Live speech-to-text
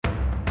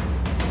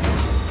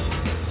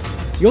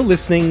You're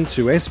listening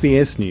to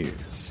SBS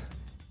News.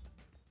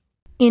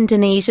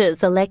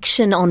 Indonesia's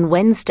election on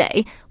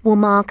Wednesday will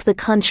mark the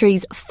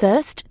country's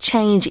first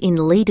change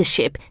in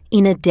leadership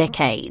in a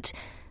decade.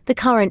 The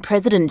current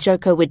president,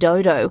 Joko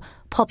Widodo,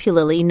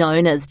 popularly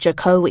known as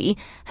Jokowi,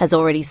 has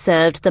already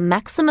served the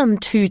maximum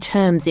 2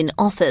 terms in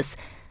office,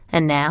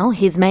 and now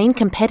his main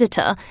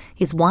competitor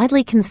is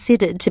widely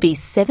considered to be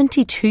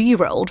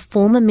 72-year-old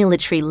former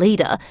military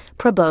leader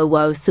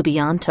Prabowo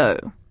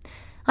Subianto.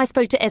 I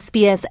spoke to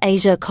SBS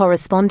Asia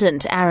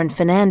correspondent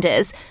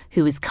Fernandes,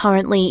 who is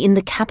currently in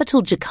the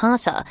capital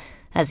Jakarta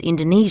as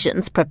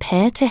Indonesians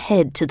prepare to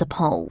head to the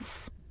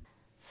polls.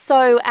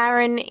 So,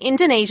 Aaron,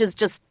 Indonesia's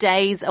just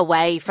days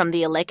away from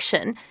the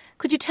election.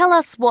 Could you tell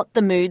us what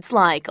the mood's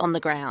like on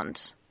the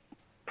ground?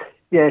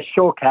 Yeah,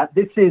 sure, Kat.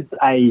 This is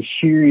a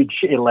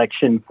huge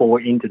election for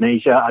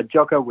Indonesia.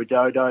 Joko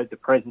Widodo, the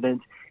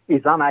president,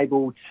 is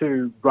unable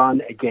to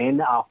run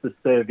again after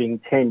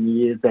serving 10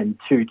 years and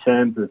 2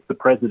 terms as the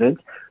president.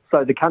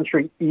 So the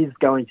country is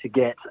going to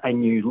get a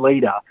new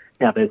leader.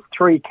 Now, there's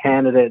 3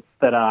 candidates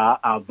that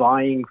are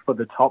vying for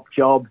the top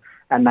job,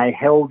 and they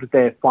held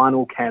their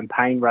final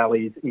campaign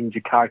rallies in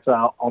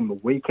Jakarta on the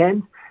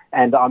weekend.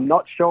 And I'm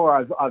not sure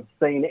I've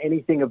seen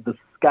anything of the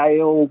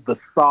scale, the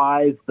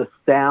size, the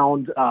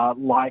sound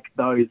like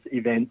those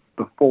events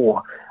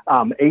before.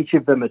 Each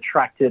of them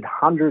attracted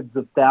hundreds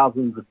of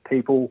thousands of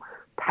people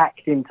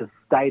packed into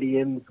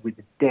stadiums with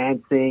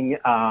dancing,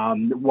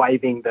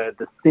 waving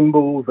the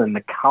symbols and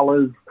the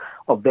colours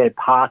of their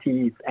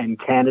parties and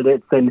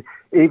candidates. And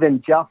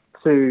even just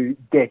to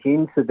get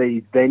into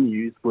these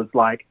venues was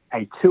like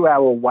a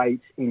 2-hour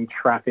wait in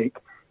traffic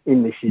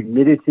in the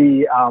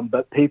humidity,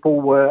 but people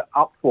were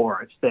up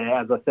for it.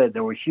 As I said,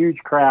 there were huge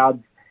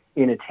crowds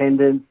in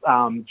attendance,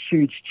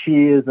 huge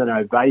cheers and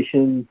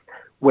ovations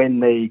when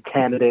the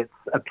candidates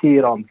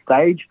appeared on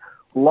stage.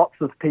 Lots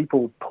of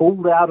people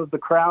pulled out of the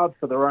crowd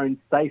for their own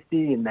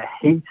safety in the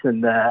heat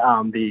and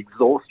the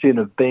exhaustion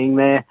of being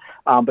there.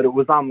 But it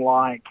was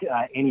unlike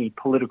any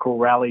political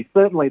rally,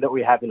 certainly that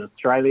we have in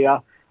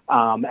Australia,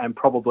 and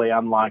probably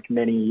unlike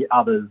many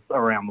others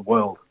around the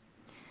world.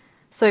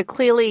 So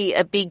clearly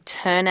a big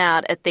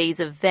turnout at these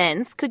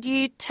events. Could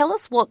you tell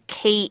us what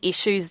key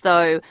issues,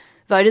 though,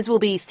 voters will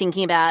be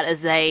thinking about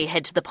as they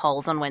head to the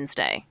polls on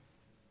Wednesday?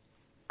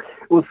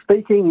 Well,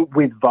 speaking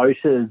with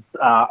voters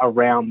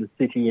around the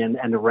city and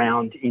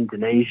around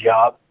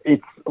Indonesia,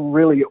 it's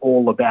really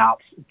all about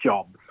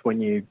jobs.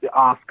 When you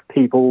ask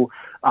people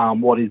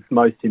what is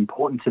most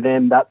important to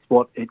them, that's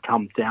what it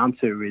comes down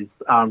to, is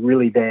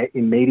really their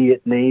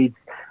immediate needs,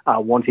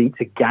 wanting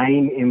to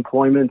gain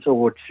employment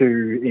or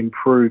to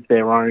improve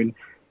their own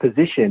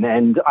position.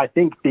 And I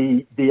think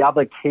the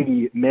other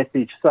key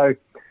message, so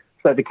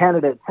the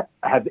candidates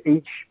have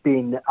each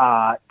been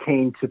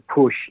keen to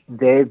push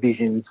their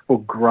visions for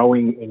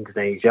growing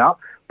Indonesia,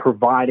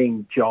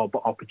 providing job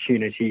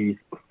opportunities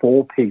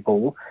for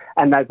people,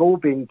 and they've all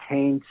been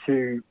keen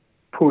to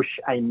push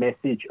a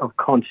message of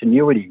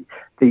continuity.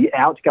 The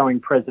outgoing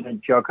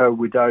president, Joko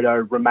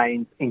Widodo,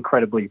 remains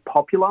incredibly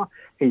popular.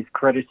 He's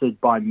credited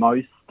by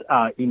most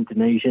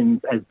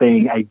Indonesians as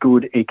being a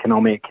good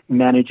economic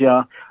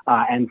manager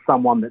and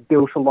someone that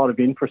built a lot of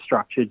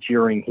infrastructure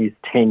during his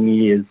 10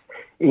 years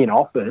in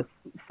office.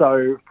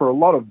 So for a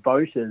lot of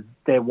voters,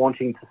 they're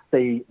wanting to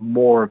see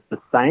more of the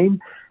same.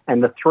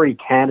 And the 3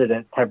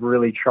 candidates have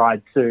really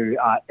tried to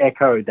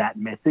echo that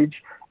message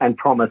and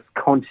promise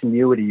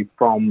continuity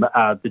from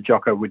the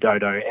Joko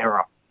Widodo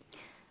era.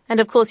 And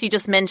of course, you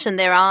just mentioned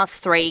there are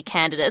 3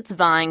 candidates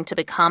vying to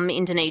become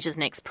Indonesia's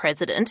next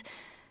president.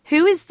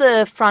 Who is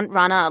the front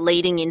runner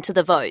leading into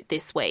the vote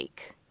this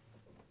week?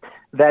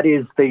 That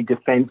is the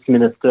Defence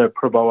Minister,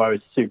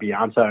 Prabowo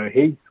Subianto.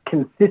 He's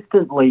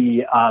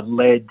consistently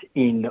led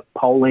in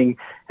polling,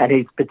 and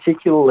he's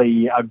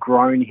particularly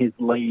grown his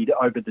lead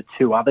over the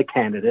 2 other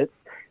candidates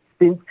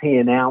since he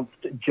announced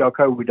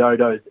Joko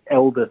Widodo's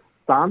eldest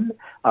son,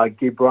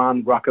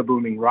 Gibran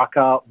Rakabuming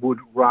Raka, would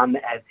run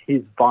as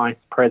his vice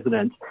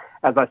president.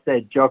 As I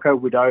said, Joko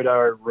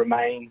Widodo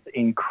remains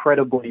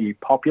incredibly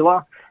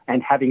popular,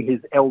 and having his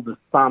eldest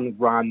son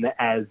run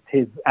as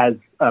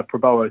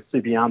Prabowo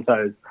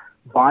Subianto's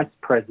vice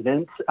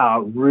president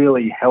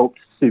really helped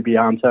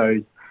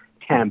Subianto's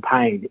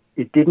campaign.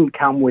 It didn't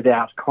come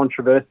without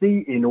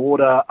controversy. In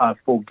order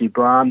for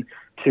Gibran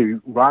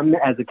to run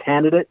as a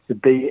candidate, to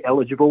be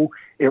eligible,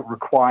 it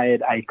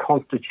required a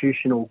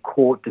constitutional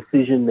court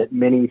decision that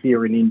many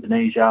here in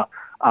Indonesia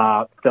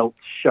felt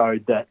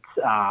showed that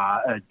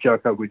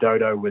Joko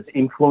Widodo was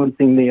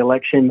influencing the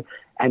election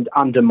and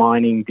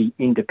undermining the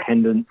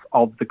independence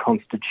of the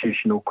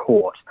Constitutional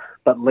Court.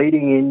 But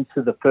leading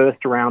into the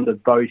first round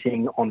of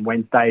voting on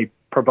Wednesday,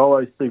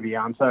 Prabowo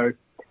Subianto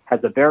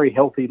has a very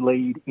healthy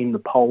lead in the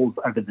polls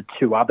over the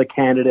 2 other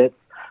candidates,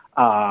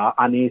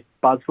 Anies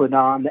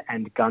Baswedan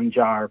and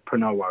Ganjar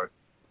Pranowo.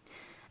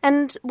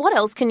 And what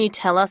else can you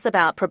tell us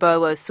about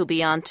Prabowo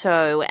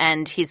Subianto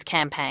and his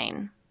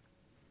campaign?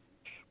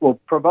 Well,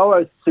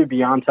 Prabowo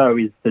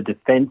Subianto is the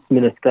defence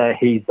minister.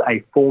 He's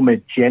a former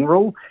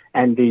general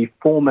and the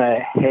former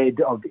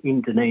head of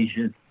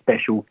Indonesia's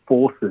special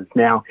forces.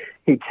 Now,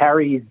 he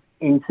carries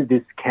into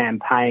this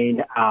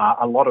campaign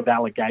a lot of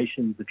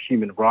allegations of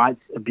human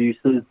rights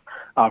abuses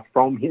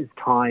from his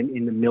time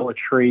in the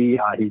military.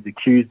 He's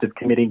accused of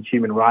committing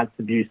human rights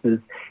abuses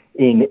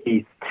in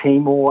East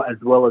Timor, as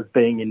well as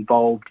being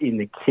involved in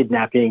the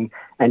kidnapping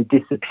and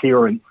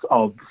disappearance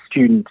of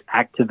student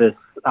activists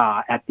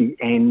at the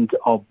end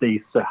of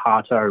the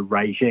Suharto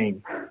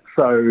regime.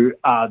 So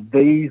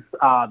these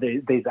are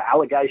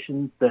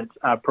allegations that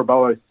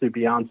Prabowo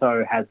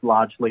Subianto has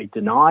largely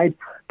denied,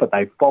 but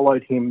they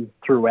followed him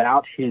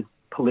throughout his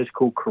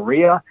political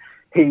career.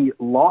 He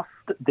lost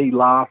the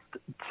last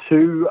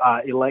two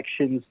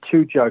elections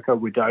to Joko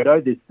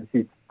Widodo. This is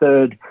his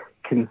third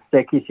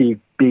consecutive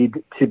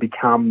bid to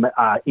become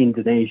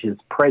Indonesia's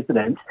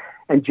president.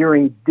 And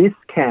during this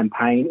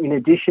campaign, in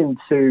addition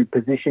to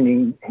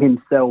positioning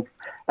himself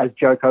as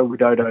Joko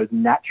Widodo's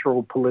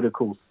natural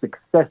political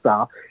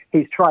successor,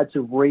 he's tried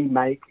to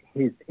remake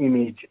his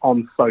image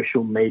on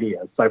social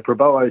media. So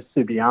Prabowo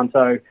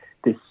Subianto,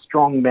 this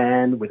strong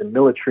man with a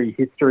military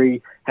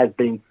history, has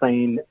been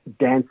seen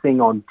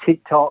dancing on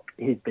TikTok.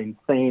 He's been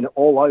seen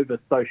all over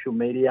social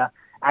media,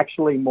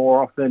 actually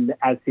more often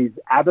as his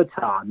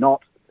avatar,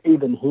 not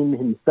even him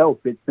himself.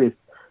 It's this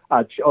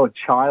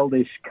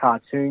childish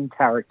cartoon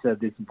character,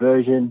 this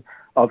version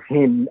of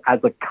him as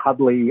a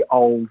cuddly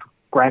old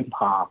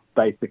grandpa,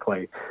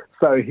 basically.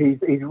 So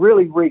he's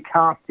really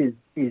recast his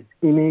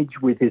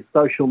image with his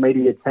social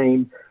media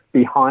team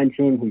behind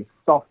him. He's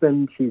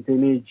softened his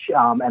image,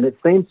 and it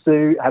seems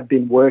to have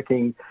been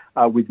working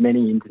with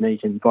many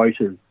Indonesian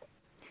voters.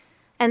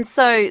 And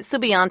so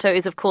Subianto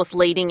is, of course,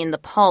 leading in the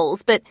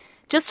polls, but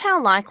just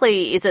how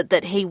likely is it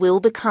that he will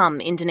become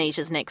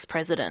Indonesia's next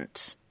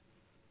president?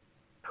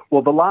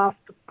 Well, the last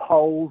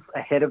polls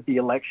ahead of the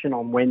election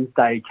on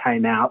Wednesday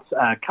came out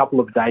a couple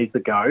of days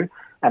ago,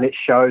 and it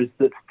shows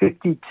that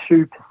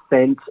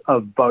 52%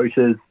 of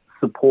voters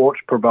support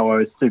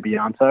Prabowo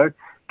Subianto,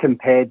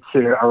 compared to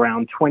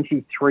around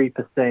 23%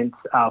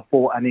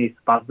 for Anies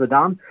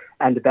Baswedan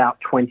and about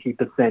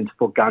 20%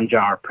 for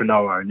Ganjar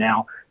Pranowo.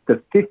 Now, the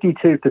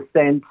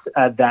 52%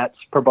 that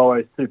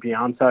Prabowo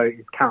Subianto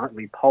is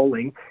currently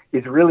polling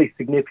is really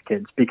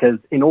significant, because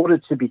in order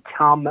to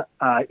become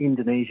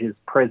Indonesia's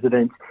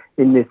president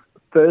in this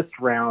first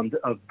round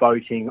of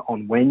voting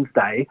on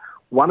Wednesday,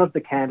 one of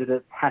the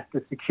candidates has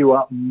to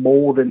secure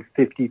more than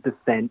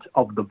 50%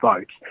 of the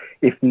vote.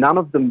 If none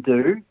of them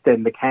do,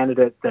 then the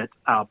candidate that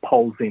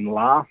polls in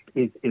last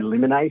is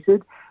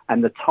eliminated,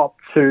 and the top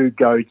two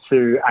go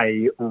to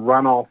a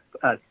runoff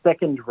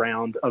second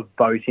round of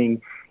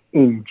voting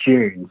in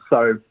June.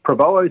 So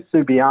Prabowo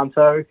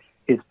Subianto,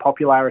 his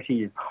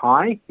popularity is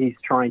high. He's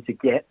trying to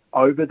get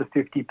over the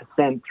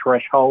 50%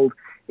 threshold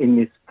in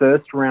this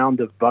first round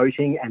of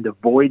voting and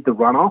avoid the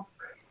runoff.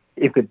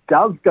 If it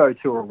does go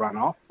to a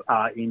runoff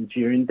in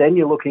June, then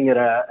you're looking at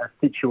a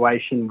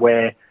situation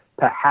where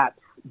perhaps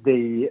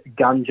the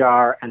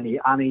Ganjar and the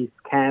Anies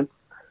camps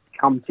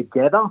come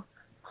together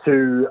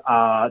to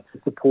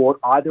support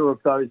either of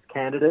those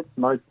candidates,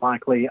 most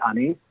likely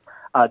Anies,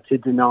 to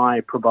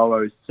deny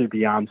Prabowo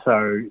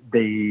Subianto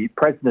the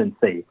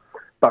presidency.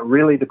 But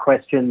really the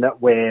question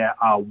that we're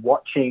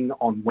watching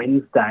on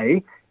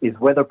Wednesday is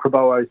whether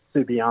Prabowo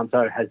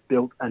Subianto has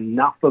built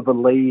enough of a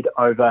lead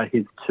over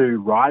his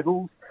two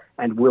rivals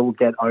and will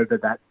get over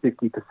that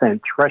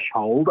 50%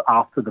 threshold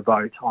after the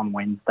vote on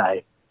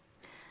Wednesday.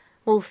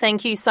 Well,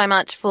 thank you so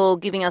much for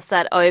giving us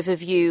that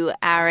overview,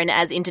 Aaron,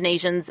 as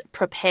Indonesians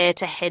prepare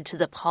to head to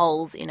the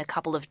polls in a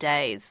couple of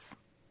days.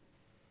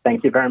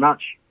 Thank you very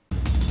much.